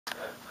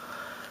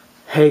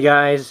Hey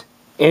guys,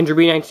 Andrew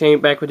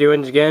B19 back with you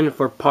once again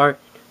for part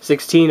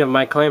 16 of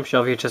my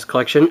Clamshell VHS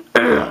collection.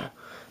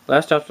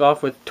 Last stopped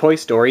off with Toy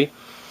Story.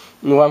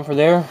 Move on from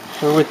there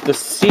with the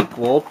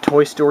sequel,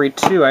 Toy Story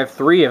 2. I have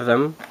 3 of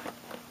them.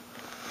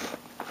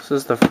 This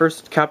is the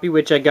first copy,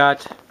 which I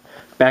got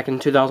back in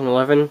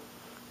 2011.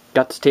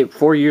 Got this tape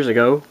 4 years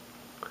ago.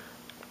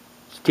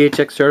 It's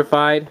VHS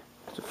certified.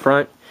 It's the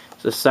front.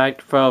 It's the side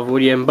profile of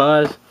Woody and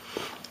Buzz.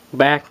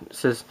 Back, it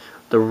says,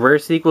 the rare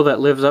sequel that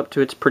lives up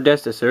to its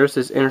predecessor.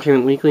 Says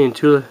Entertainment Weekly and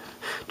to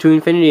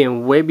infinity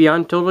and way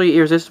beyond. Totally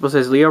irresistible,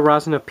 says Leo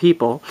Rosen of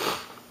People.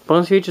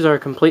 Bonus features are a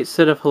complete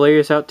set of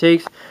hilarious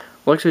outtakes.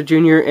 Alexa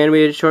Jr.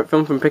 animated short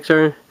film from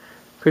Pixar.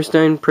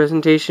 Christine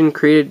presentation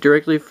created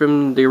directly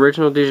from the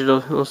original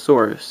digital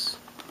source.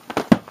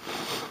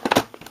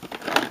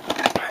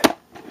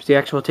 Here's the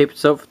actual tape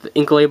itself. The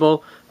ink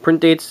label. Print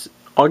dates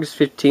August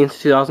 15th,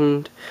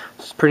 2000.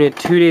 It's printed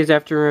 2 days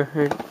after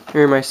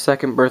my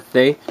 2nd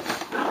birthday.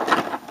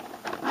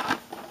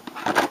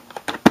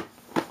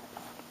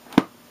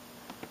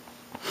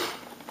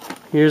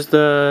 Here's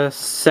the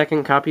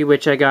second copy,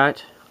 which I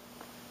got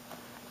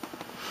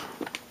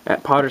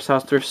at Potter's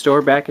House Thrift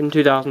Store back in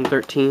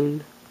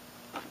 2013.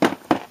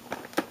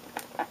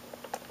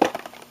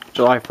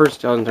 July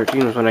 1st,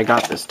 2013 was when I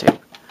got this tape.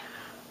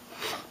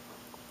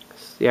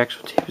 The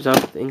actual tape is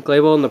out with the ink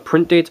label, and the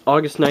print date's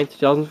August 9th,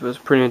 2000. It was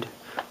printed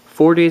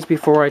 4 days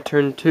before I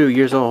turned 2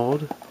 years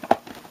old.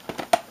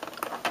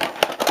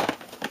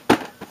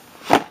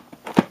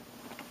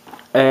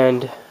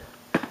 And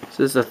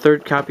this is the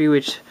third copy,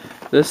 which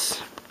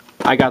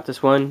I got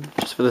this one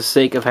just for the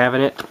sake of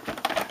having it.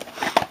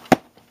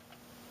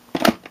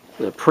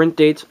 The print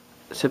date's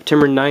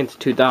September 9th,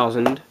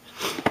 2000.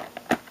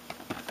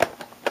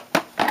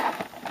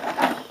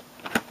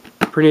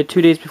 Printed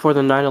 2 days before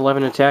the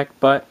 9/11 attack,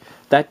 but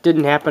that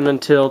didn't happen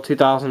until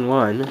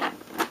 2001.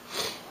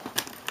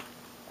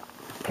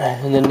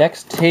 And the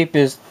next tape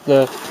is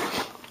the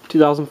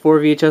 2004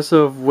 VHS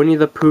of Winnie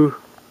the Pooh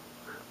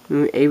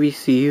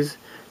ABCs,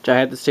 which I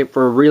had this tape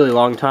for a really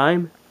long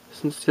time,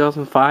 since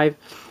 2005.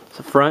 It's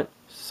the front,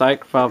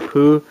 side profile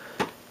Pooh,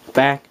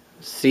 back,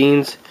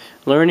 scenes,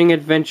 learning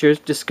adventures,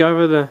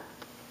 discover the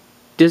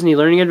Disney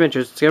learning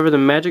adventures, discover the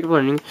magic of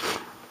learning.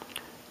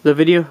 The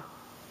video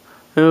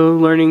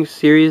learning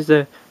series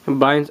that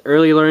combines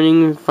early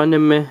learning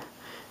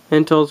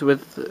fundamentals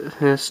with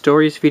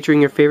stories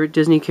featuring your favorite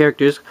Disney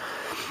characters.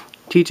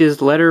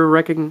 Teaches letter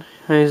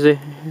recognition,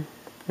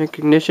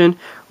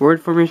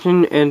 word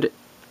formation, and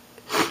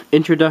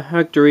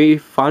introductory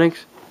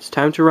phonics. It's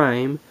time to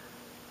rhyme.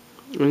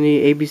 And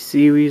the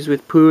ABCs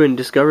with Pooh and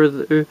discover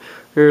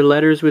their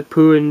letters with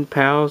Pooh and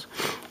pals.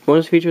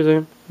 Bonus features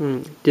are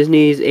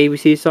Disney's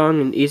ABC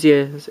song and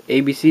easiest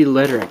ABC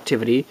letter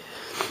activity.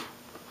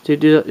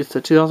 It's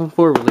a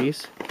 2004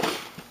 release.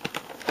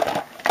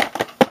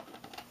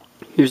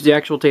 Here's the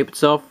actual tape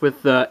itself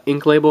with the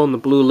ink label and the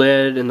blue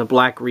lid and the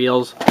black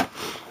reels.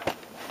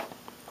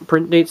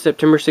 Print date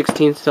September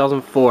 16th,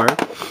 2004.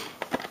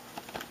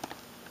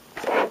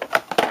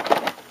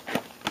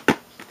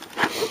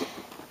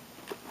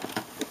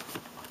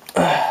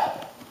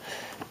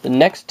 The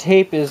next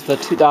tape is the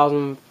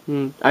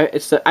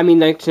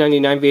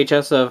 1999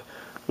 VHS of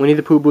Winnie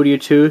the Pooh Booty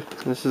 2.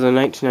 This is a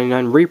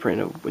 1999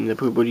 reprint of Winnie the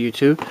Pooh Booty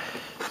 2.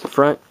 It's the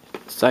front,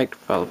 side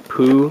profile of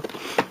Pooh,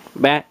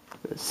 back,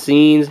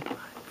 scenes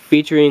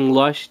featuring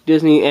lush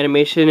Disney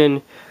animation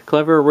and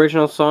clever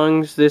original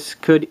songs. This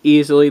could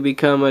easily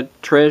become a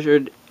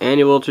treasured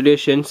annual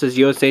tradition, says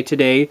USA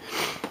Today.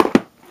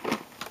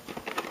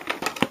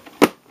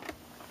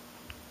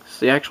 It's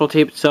the actual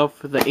tape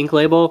itself with the ink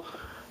label.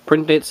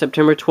 Print date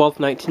September 12th,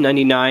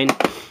 1999.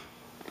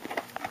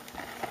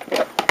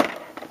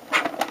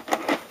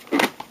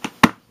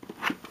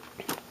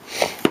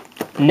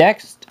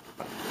 Next,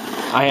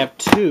 I have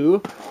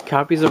 2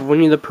 copies of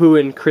Winnie the Pooh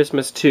and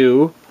Christmas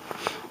 2.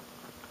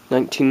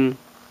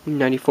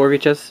 1994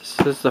 VHS.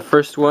 This is the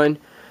first one.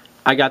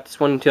 I got this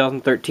one in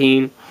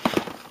 2013.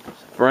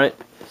 Front,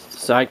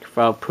 side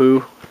profile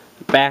Pooh,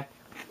 back,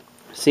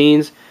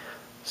 scenes.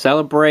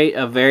 Celebrate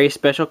a very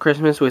special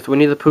Christmas with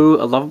Winnie the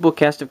Pooh, a lovable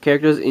cast of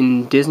characters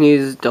in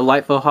Disney's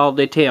delightful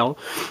holiday tale.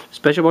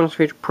 Special bonus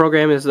feature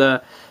program is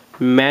the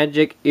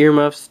Magic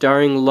Earmuff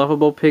starring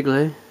lovable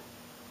Piglet.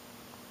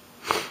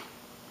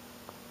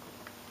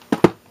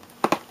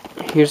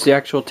 Here's the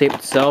actual tape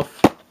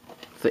itself,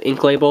 the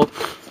ink label.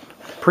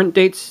 Print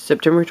dates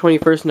September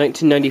 21st,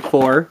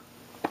 1994.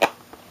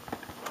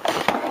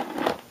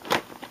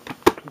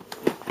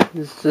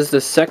 This is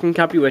the second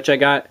copy, which I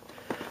got.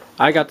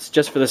 I got this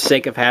just for the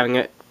sake of having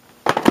it.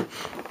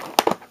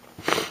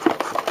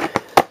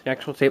 The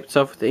actual tape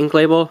itself with the ink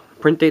label.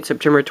 Print date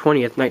September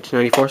 20th,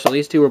 1994. So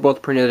these 2 were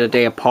both printed a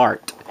day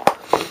apart.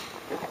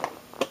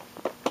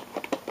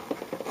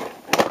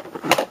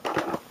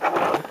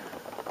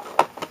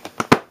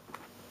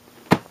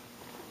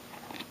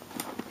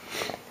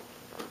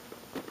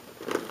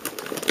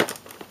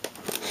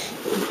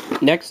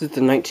 Next is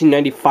the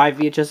 1995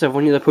 VHS of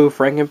Winnie the Pooh,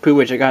 Frank and Pooh,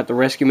 which I got at the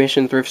Rescue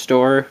Mission thrift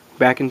store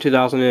back in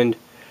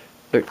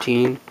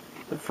 2013.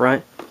 The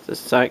front, the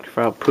psych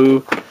file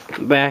poo.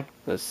 The back,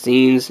 the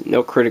scenes,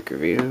 no critic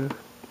review.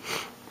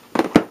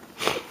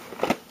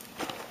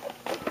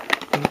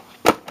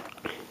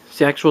 It's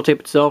the actual tape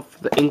itself,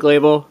 the ink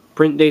label.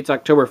 Print date's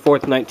October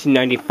 4th,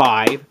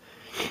 1995.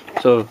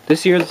 So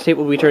this year this tape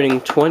will be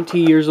turning 20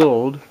 years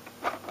old.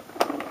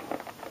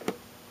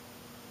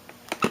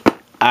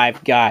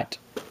 I've got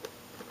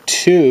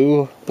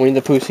 2 Winnie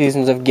the Pooh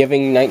Seasons of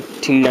Giving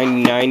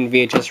 1999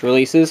 VHS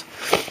releases.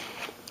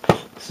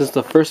 This is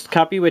the first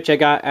copy, which I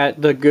got at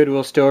the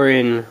Goodwill store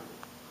in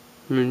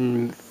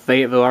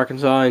Fayetteville,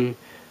 Arkansas,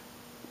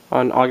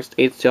 on August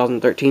 8th,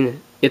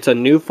 2013. It's a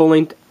new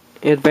full-length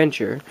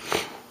adventure.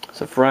 It's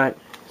the front,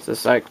 it's the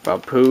psych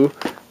about Pooh,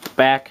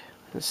 back,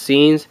 the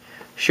scenes.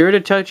 Sure to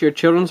touch your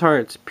children's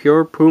hearts.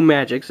 Pure Pooh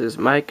Magics is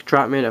Mike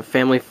Trotman of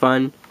Family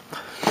Fun.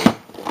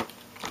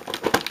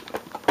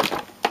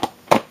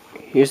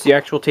 Here's the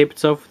actual tape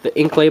itself, the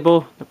ink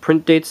label, the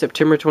print date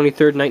September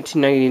 23rd,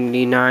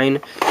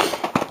 1999.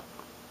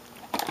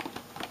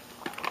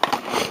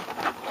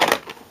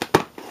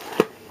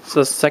 So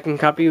the second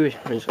copy, which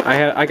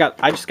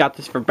I just got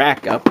this for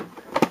backup.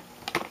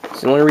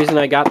 It's the only reason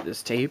I got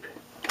this tape.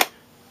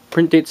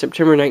 Print date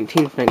September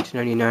 19th,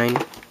 1999.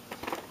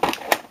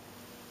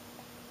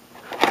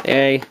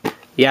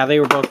 Yeah,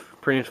 they were both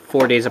printed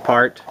 4 days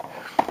apart.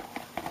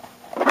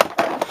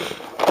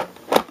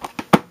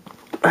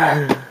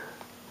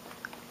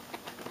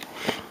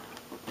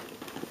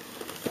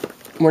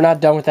 We're not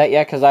done with that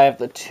yet because I have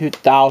the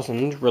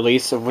 2000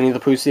 release of Winnie the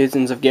Pooh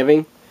Seasons of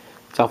Giving.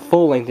 It's a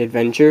full-length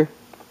adventure.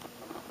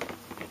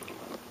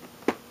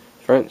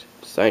 Front,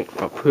 side,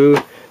 about Pooh,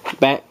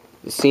 back,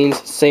 the scenes,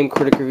 same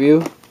critic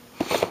review,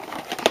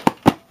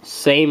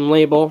 same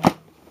label,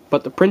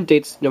 but the print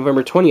date's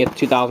November 20th,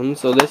 2000.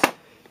 So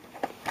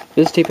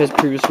this tape has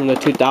previews from the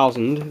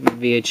 2000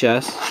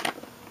 VHS.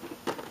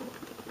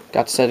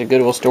 Got this at a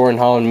Goodwill store in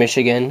Holland,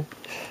 Michigan,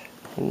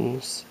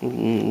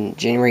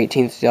 January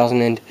 18th,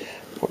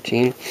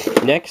 2014.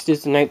 Next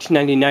is the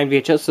 1999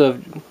 VHS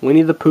of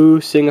Winnie the Pooh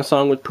Sing a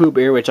Song with Pooh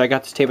Bear, which I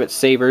got this tape at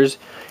Savers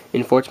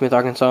in Fort Smith,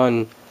 Arkansas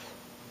on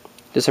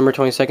December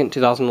 22nd,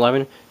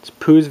 2011. It's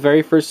Pooh's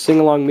very first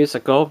sing-along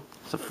musical.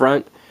 It's the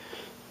front,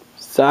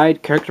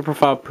 side, character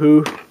profile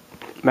Pooh,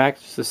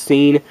 Max, the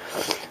scene,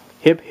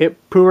 hip hip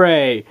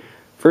hooray.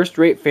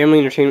 First-rate family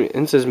entertainment.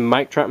 This is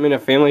Mike Trotman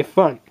of Family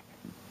Fun.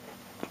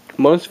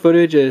 Most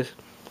footage is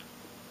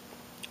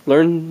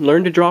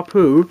Learn to Draw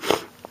Pooh,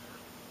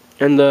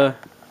 and the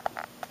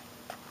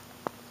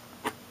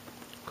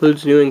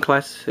includes new and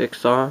classic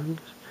songs.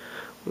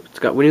 It's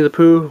got Winnie the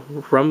Pooh,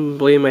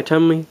 Rumbly in My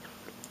Tummy,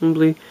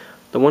 Rumbly,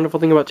 The Wonderful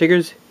Thing About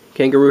Tiggers,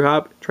 Kangaroo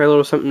Hop, Try a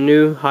Little Something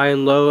New, High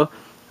and Low,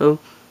 The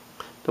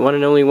One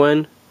and Only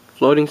One,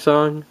 Floating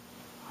Song,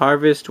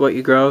 Harvest What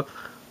You Grow,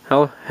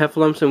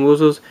 Heffalumps and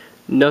Woozles,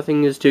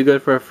 Nothing Is Too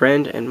Good for a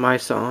Friend, and My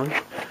Song.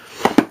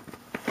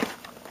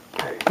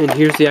 And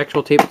here's the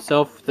actual tape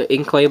itself, the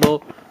ink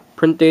label.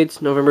 Print dates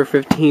January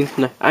 15th,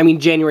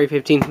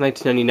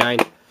 1999.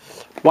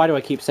 Why do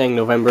I keep saying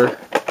November?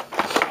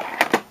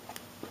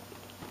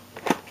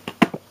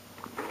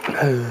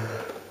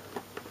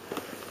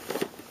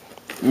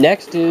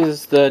 Next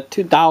is the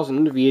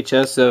 2000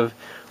 VHS of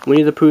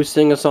Winnie the Pooh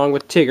Sing a Song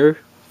with Tigger,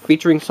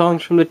 featuring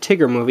songs from the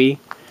Tigger movie.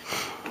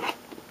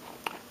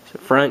 So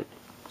front,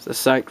 it's the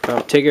site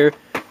about Tigger,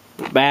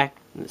 the back,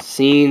 the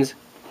scenes.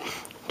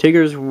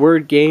 Tigger's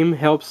word game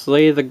helps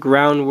lay the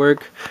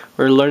groundwork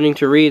for learning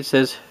to read,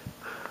 says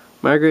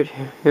Margaret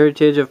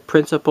Heritage of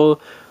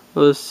Principal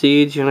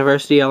Seeds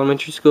University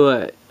Elementary School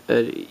at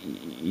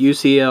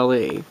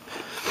UCLA.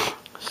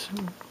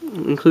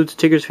 Includes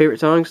Tigger's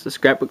favorite songs, the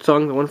scrapbook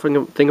song, The One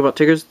Thing About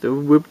Tiggers, the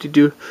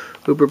Whoop-de-doo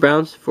Hooper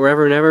Bounce,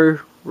 Forever and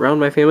Ever, Round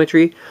My Family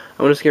Tree,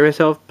 I Want to Scare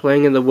Myself,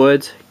 Playing in the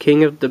Woods,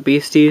 King of the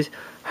Beasties,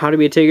 How to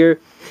Be a Tigger,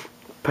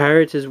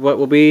 Pirates is What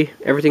Will Be,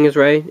 Everything is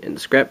Right, and the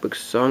scrapbook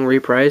song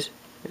reprise.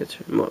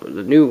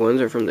 The new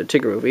ones are from the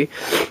Tigger movie.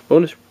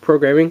 Bonus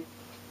programming,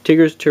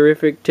 Tigger's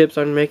terrific tips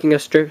on making a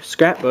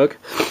scrapbook,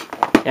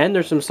 and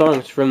there's some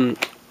songs from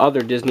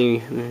other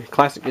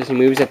classic Disney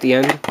movies at the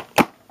end.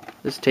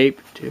 This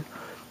tape too.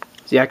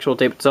 The actual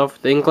tape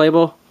itself, the ink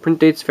label, print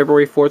dates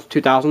February 4th,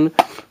 2000,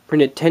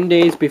 printed 10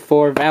 days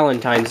before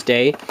Valentine's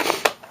Day.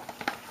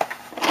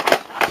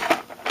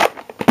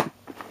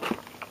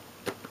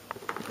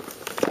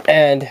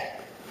 And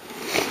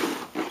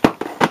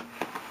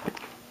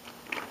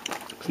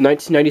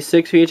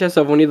 1996 VHS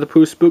of Winnie the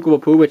Pooh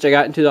Spookable Pooh, which I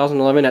got in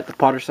 2011 at the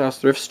Potter's House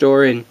thrift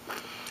store in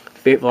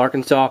Fayetteville,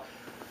 Arkansas.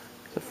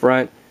 The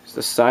front is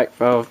the side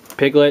of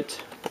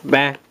Piglet,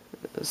 back,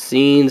 the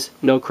scenes,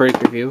 no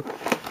critic review.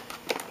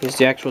 Here's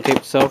the actual tape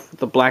itself with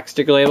the black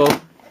sticker label.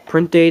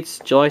 Print dates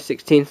July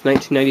 16th,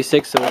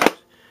 1996, so it was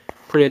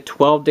printed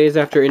 12 days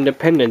after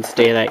Independence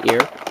Day that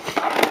year.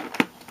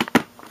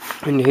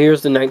 And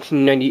here's the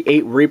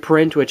 1998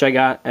 reprint, which I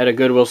got at a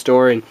Goodwill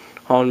store in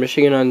Holland,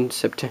 Michigan on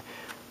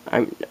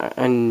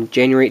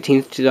January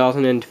 18th,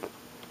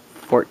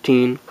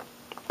 2014.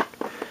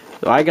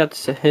 So I got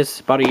this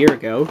about a year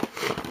ago.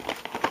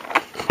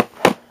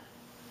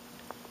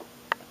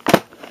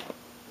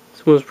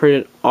 This one was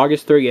printed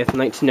August 30th,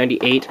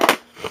 1998.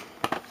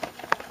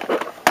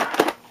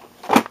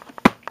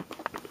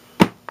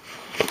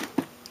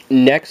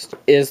 Next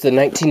is the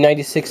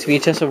 1996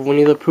 VHS of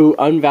Winnie the Pooh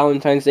on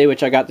Valentine's Day,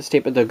 which I got this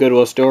tape at the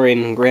Goodwill store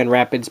in Grand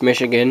Rapids,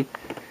 Michigan.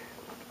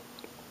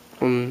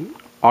 On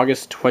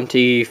August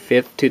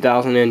 25th,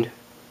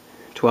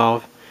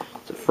 2012.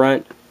 It's the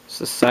front, it's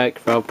the side,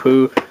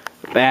 Pooh,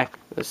 the back,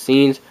 the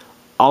scenes.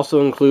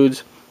 Also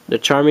includes the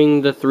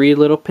charming The Three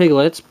Little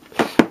Piglets,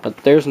 but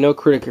there's no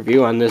critic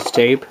review on this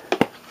tape.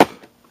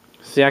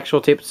 It's the actual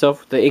tape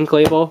itself with the ink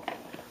label.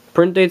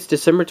 Print date's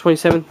December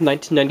 27th,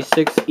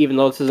 1996, even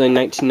though this is a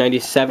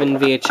 1997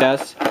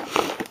 VHS.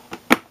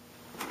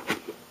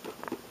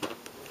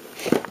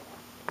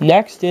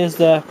 Next is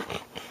the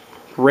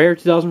rare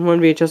 2001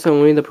 VHS of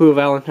Winnie the Pooh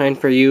Valentine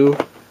for You.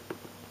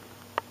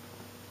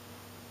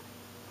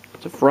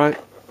 It's the front,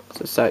 it's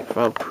the side,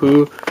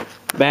 Pooh,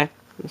 back,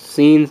 the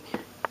scenes.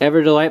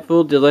 Ever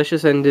delightful,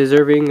 delicious, and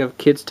deserving of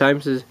kids'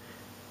 times is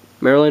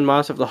Marilyn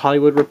Moss of The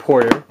Hollywood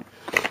Reporter.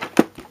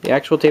 The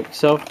actual tape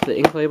itself, the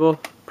ink label.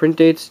 Print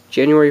dates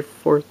January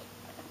 4th,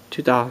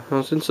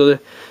 2000. So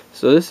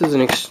this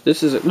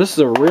is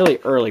a really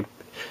early.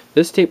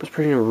 This tape was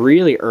printed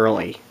really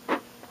early.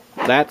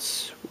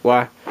 That's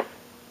why.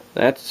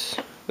 That's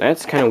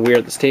kind of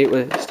weird. This tape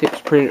was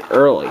printed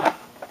early.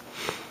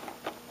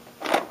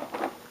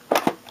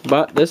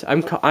 But this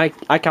I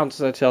count this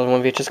as a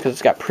 2001 VHS because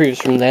it's got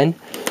previews from then.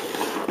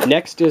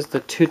 Next is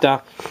the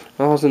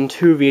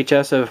 2002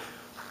 VHS of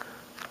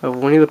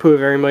Winnie the Pooh,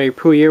 Very Merry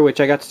Pooh Year, which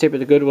I got to tape at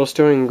the Goodwill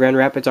store in Grand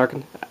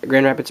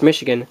Rapids,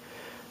 Michigan,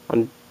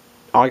 on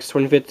August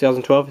 25th,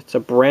 2012. It's a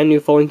brand new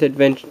full-length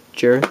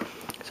adventure.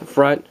 It's a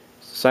front,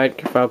 side,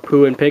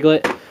 Pooh and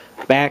Piglet,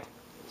 back,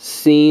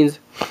 scenes,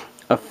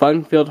 a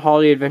fun-filled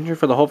holiday adventure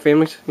for the whole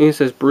family. It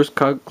says Bruce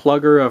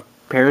Klugger of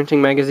Parenting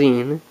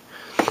Magazine.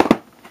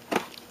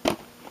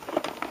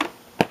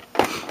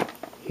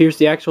 Here's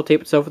the actual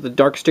tape itself with the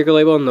dark sticker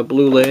label and the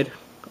blue lid.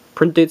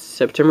 Print date's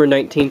September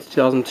 19th,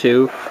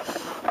 2002.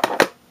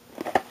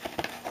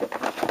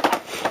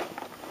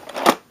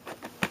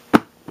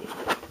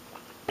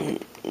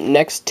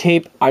 Next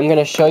tape I'm going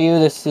to show you,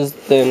 this is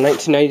the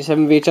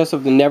 1997 VHS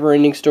of The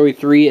Never-Ending Story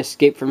 3,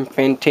 Escape from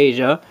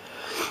Fantasia,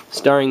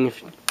 starring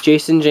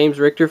Jason James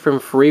Richter from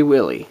Free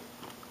Willy.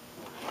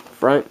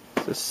 Front,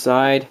 the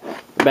side,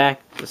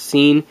 back, the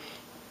scene.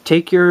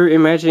 Take your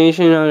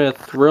imagination on a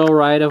thrill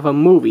ride of a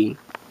movie.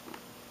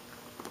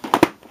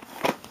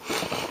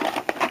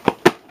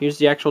 Here's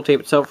the actual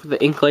tape itself with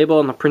the ink label,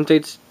 and the print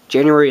date's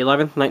January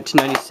 11th,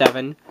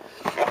 1997.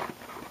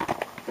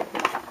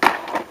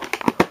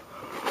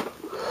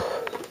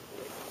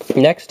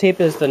 Next tape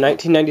is the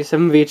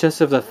 1997 VHS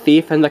of The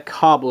Thief and the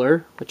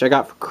Cobbler, which I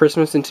got for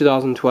Christmas in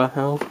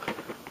 2012.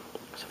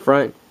 It's the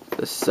front,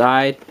 the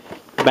side,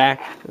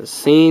 back, the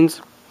scenes.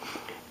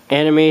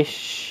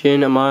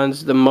 Animation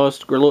amongst the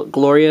most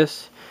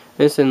glorious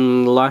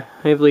and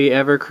lively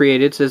ever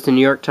created, says the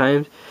New York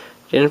Times.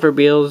 Jennifer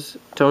Beals,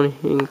 Tony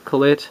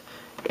Collette,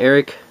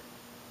 Eric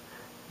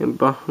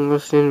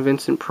Bongoston,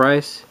 Vincent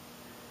Price,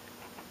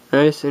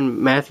 and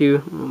Matthew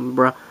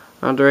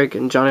Broderick,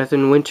 and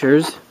Jonathan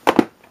Winters.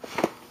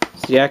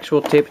 It's the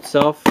actual tape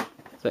itself,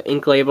 the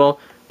ink label.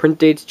 Print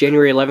date's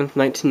January 11th,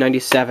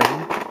 1997.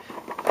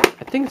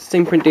 I think it's the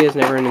same print date as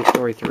Never-Ending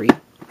Story 3.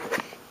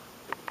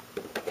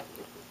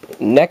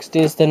 Next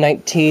is the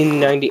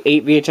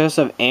 1998 VHS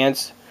of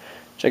Ants,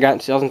 which I got in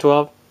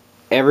 2012.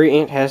 Every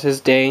ant has his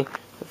day.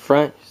 The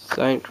front,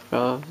 side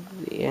of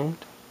the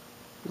ant.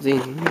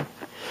 The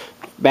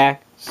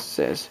back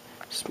says,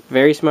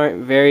 very smart,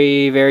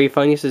 very, very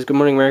funny, says Good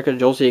Morning America,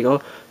 Joel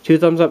Siegel. 2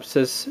 thumbs up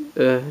says,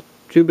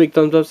 2 big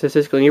thumbs up says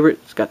Siskel and Ebert.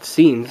 It's got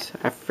scenes,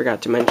 I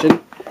forgot to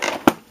mention.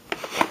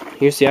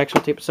 Here's the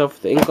actual tape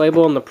itself, the ink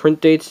label, and the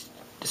print dates,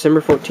 December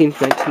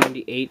 14th,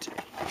 1998.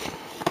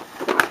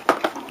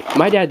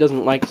 My dad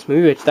doesn't like this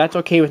movie, which that's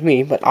okay with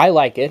me, but I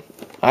like it.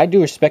 I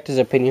do respect his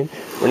opinion.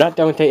 We're not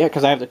done with it yet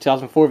because I have the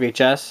 2004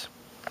 VHS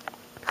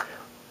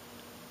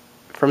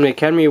from the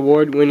Academy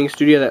Award winning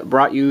studio that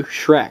brought you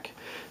Shrek.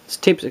 This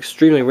tape's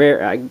extremely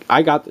rare.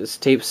 I got this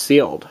tape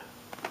sealed.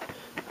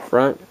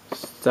 Front,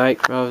 side,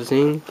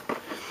 zing,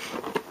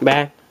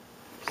 back,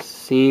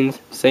 scenes,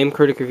 same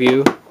critic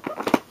review.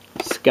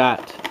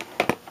 Scott,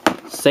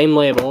 same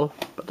label,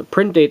 but the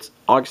print date's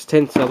August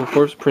 10th,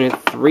 2004. It's printed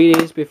 3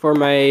 days before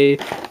my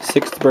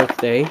 6th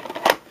birthday.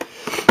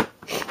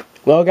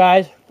 Well,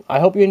 guys,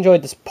 I hope you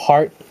enjoyed this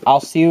part. I'll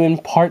see you in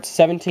part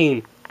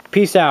 17.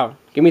 Peace out.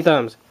 Give me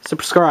thumbs.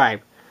 Subscribe.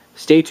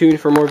 Stay tuned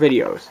for more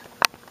videos.